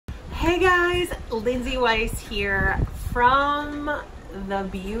Hey guys, Lindsay Weiss here from the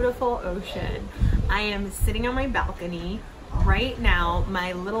beautiful ocean. I am sitting on my balcony right now.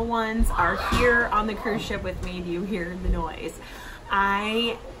 My little ones are here on the cruise ship with me. Do you hear the noise?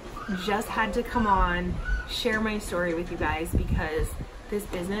 I just had to come on, share my story with you guys because this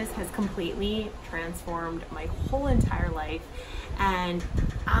business has completely transformed my whole entire life. And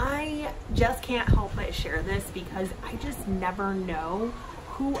I just can't help but share this because I just never know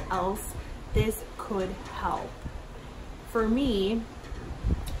who else this could help. For me,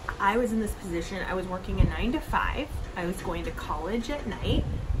 I was in this position. I was working a 9 to 5. I was going to college at night,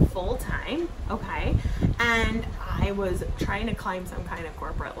 full time, okay? And I was trying to climb some kind of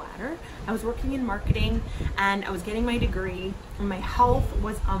corporate ladder. I was working in marketing and I was getting my degree, and my health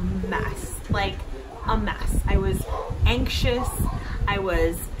was a mess, like a mess. I was anxious. I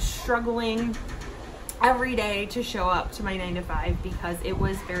was struggling every day to show up to my 9 to 5 because it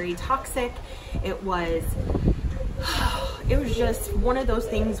was very toxic. It was just one of those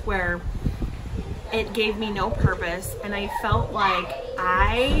things where it gave me no purpose, and I felt like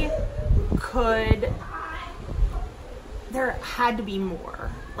there had to be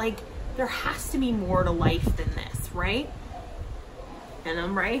more. Like, there has to be more to life than this, right? And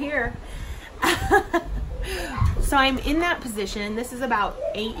I'm right here. So I'm in that position. This is about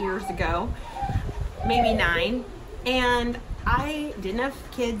 8 years ago, maybe 9. And I didn't have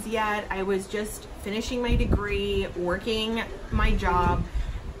kids yet. I was just finishing my degree, working my job,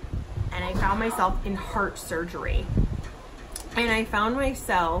 and I found myself in heart surgery. And I found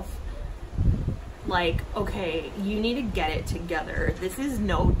myself like, okay, you need to get it together. This is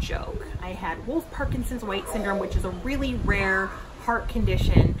no joke. I had Wolff-Parkinson's-White syndrome, which is a really rare heart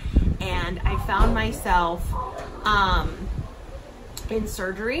condition, and I found myself in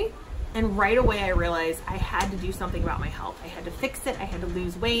surgery. And right away I realized I had to do something about my health. I had to fix it. I had to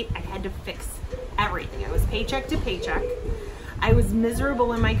lose weight. I had to fix everything. I was paycheck to paycheck. I was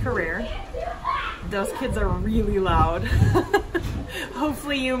miserable in my career. Those kids are really loud.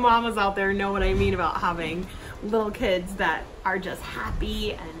 Hopefully you mamas out there know what I mean about having little kids that are just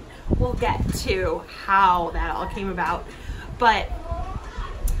happy, and we'll get to how that all came about. But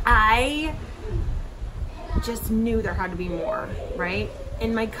I just knew there had to be more, right?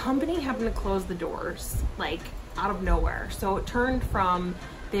 And my company happened to close the doors, like out of nowhere. So it turned from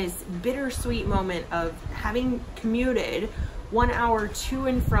this bittersweet moment of having commuted 1 hour to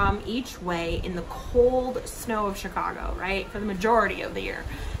and from each way in the cold snow of Chicago, right? For the majority of the year.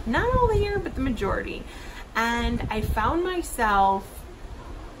 Not all the year, but the majority. And I found myself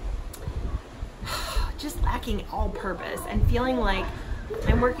just lacking all purpose and feeling like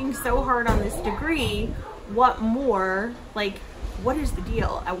I'm working so hard on this degree. What more? Like, what is the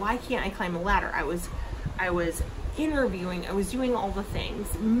deal? Why can't I climb a ladder? I was interviewing, I was doing all the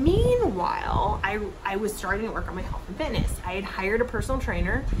things. Meanwhile, I was starting to work on my health and fitness. I had hired a personal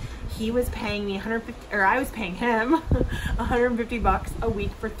trainer. He was paying me I was paying him $150 a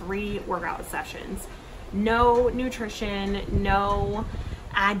week for 3 workout sessions. No nutrition, no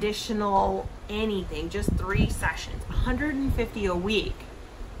additional anything, just 3 sessions, $150 a week,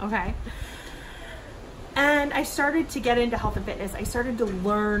 okay? And I started to get into health and fitness. I started to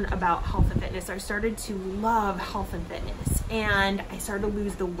learn about health and fitness. I started to love health and fitness, and I started to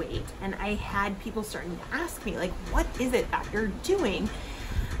lose the weight. And I had people starting to ask me, like, what is it that you're doing?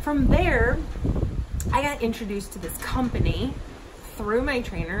 From there, I got introduced to this company through my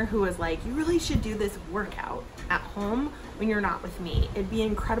trainer, who was like, you really should do this workout at home when you're not with me. It'd be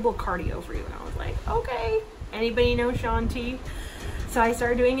incredible cardio for you. And I was like, okay. Anybody know Shaun T? So I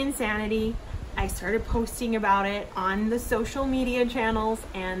started doing Insanity. I started posting about it on the social media channels,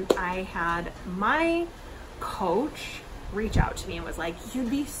 and I had my coach reach out to me and was like, you'd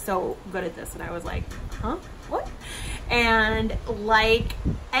be so good at this. And I was like, huh? What? And like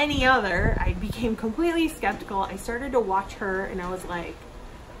any other, I became completely skeptical. I started to watch her and I was like,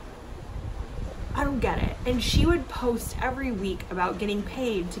 I don't get it. And she would post every week about getting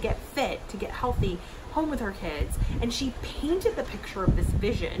paid to get fit, to get healthy, home with her kids, and she painted the picture of this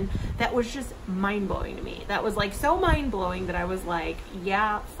vision that was just mind-blowing to me. That was like so mind-blowing that I was like,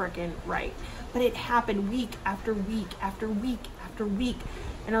 yeah, freaking right. But it happened week after week after week after week,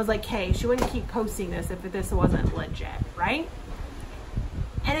 and I was like, hey, she wouldn't keep posting this if this wasn't legit, right?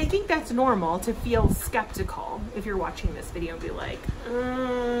 And I think that's normal to feel skeptical if you're watching this video and be like,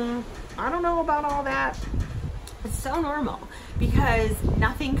 I don't know about all that. It's so normal because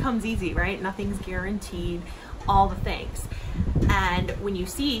nothing comes easy, right? Nothing's guaranteed, all the things. And when you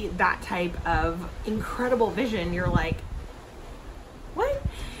see that type of incredible vision, you're like, what?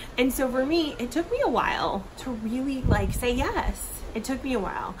 And so for me, it took me a while to really like say yes. It took me a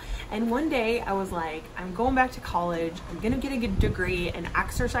while. And one day I was like, I'm going back to college. I'm going to get a good degree in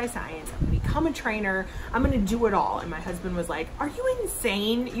exercise science. I'm going to become a trainer. I'm going to do it all. And my husband was like, are you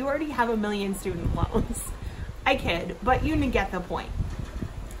insane? You already have 1 million student loans. I kid, but you get the point.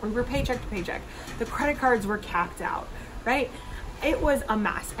 We were paycheck to paycheck. The credit cards were capped out, right? It was a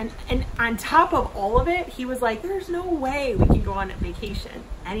mess. And on top of all of it, he was like, there's no way we can go on vacation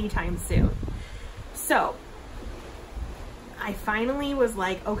anytime soon. So I finally was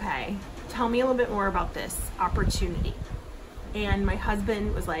like, okay, tell me a little bit more about this opportunity. And my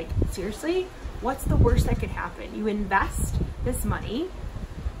husband was like, seriously, what's the worst that could happen? You invest this money,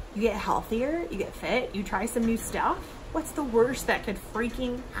 you get healthier, you get fit, you try some new stuff. What's the worst that could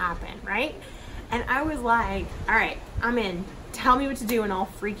freaking happen, right? And I was like, all right, I'm in. Tell me what to do and I'll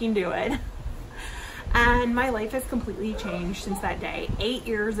freaking do it. And my life has completely changed since that day, 8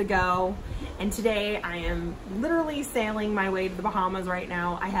 years ago. And today I am literally sailing my way to the Bahamas right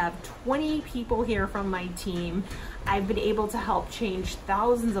now. I have 20 people here from my team. I've been able to help change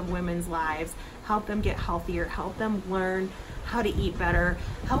thousands of women's lives, help them get healthier, help them learn how to eat better,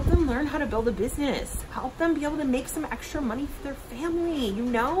 help them learn how to build a business, help them be able to make some extra money for their family. You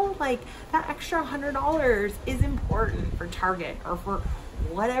know, like that extra $100 is important for Target or for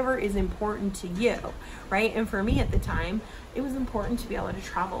whatever is important to you, right? And for me at the time, it was important to be able to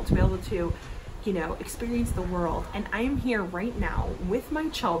travel, to be able to, you know, experience the world. And I am here right now with my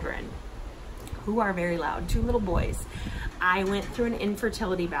children, who are very loud, 2 little boys. I went through an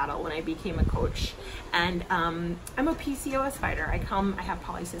infertility battle when I became a coach, and I'm a PCOS fighter. I have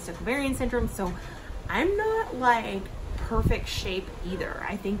polycystic ovarian syndrome, so I'm not like perfect shape either.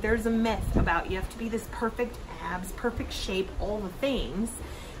 I think there's a myth about you have to be this perfect abs, perfect shape, all the things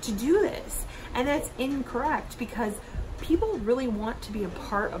to do this. And that's incorrect, because people really want to be a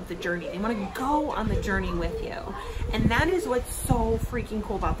part of the journey. They want to go on the journey with you. And that is what's so freaking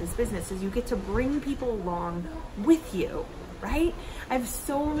cool about this business, is you get to bring people along with you, right? I have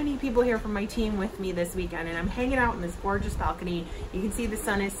so many people here from my team with me this weekend, and I'm hanging out in this gorgeous balcony. You can see the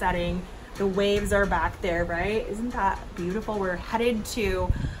sun is setting. The waves are back there, right? Isn't that beautiful? We're headed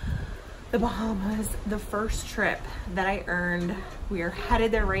to the Bahamas, the first trip that I earned. We are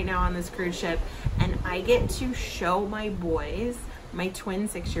headed there right now on this cruise ship, and I get to show my boys, my twin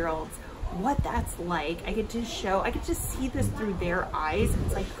 6-year-olds, what that's like. I get to see this through their eyes.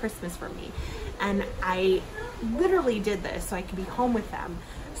 It's like Christmas for me. And I literally did this so I could be home with them,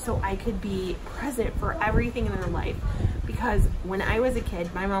 so I could be present for everything in their life. Because when I was a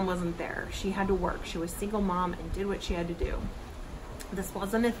kid, my mom wasn't there. She had to work. She was a single mom and did what she had to do. This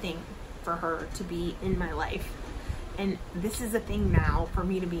wasn't a thing for her to be in my life. And this is a thing now for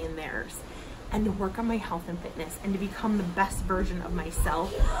me to be in theirs, and to work on my health and fitness, and to become the best version of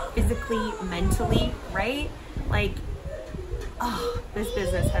myself, physically, mentally, right? Like, oh, this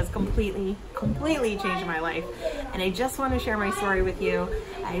business has completely changed my life. And I just want to share my story with you.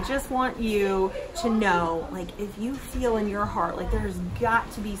 I just want you to know, like, if you feel in your heart like there's got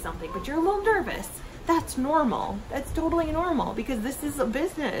to be something, but you're a little nervous, that's normal. That's totally normal, because this is a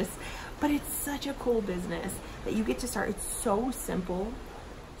business. But it's such a cool business that you get to start. It's so simple,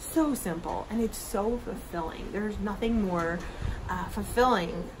 and it's so fulfilling. There's nothing more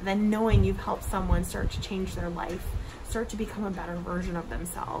fulfilling than knowing you've helped someone start to change their life, start to become a better version of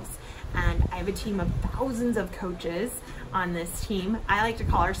themselves. And I have a team of thousands of coaches on this team. I like to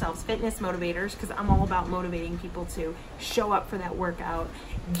call ourselves fitness motivators, because I'm all about motivating people to show up for that workout,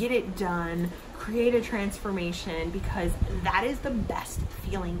 get it done, create a transformation, because that is the best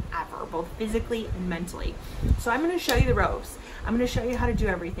feeling ever, both physically and mentally. So I'm going to show you the ropes. I'm going to show you how to do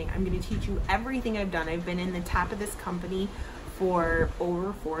everything. I'm going to teach you everything I've done. I've been in the top of this company for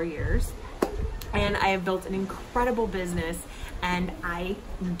over 4 years, and I have built an incredible business, and I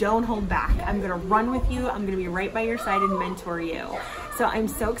don't hold back. I'm going to run with you. I'm going to be right by your side and mentor you. So I'm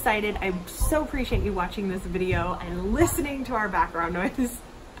so excited. I so appreciate you watching this video and listening to our background noise,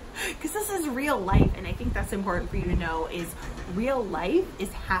 because this is real life. And I think that's important for you to know, is real life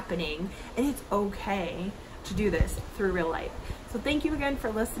is happening, and it's okay to do this through real life. So thank you again for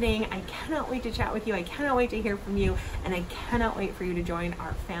listening. I cannot wait to chat with you. I cannot wait to hear from you. And I cannot wait for you to join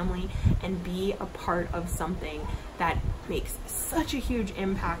our family and be a part of something that makes such a huge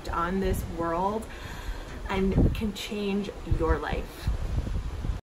impact on this world and can change your life.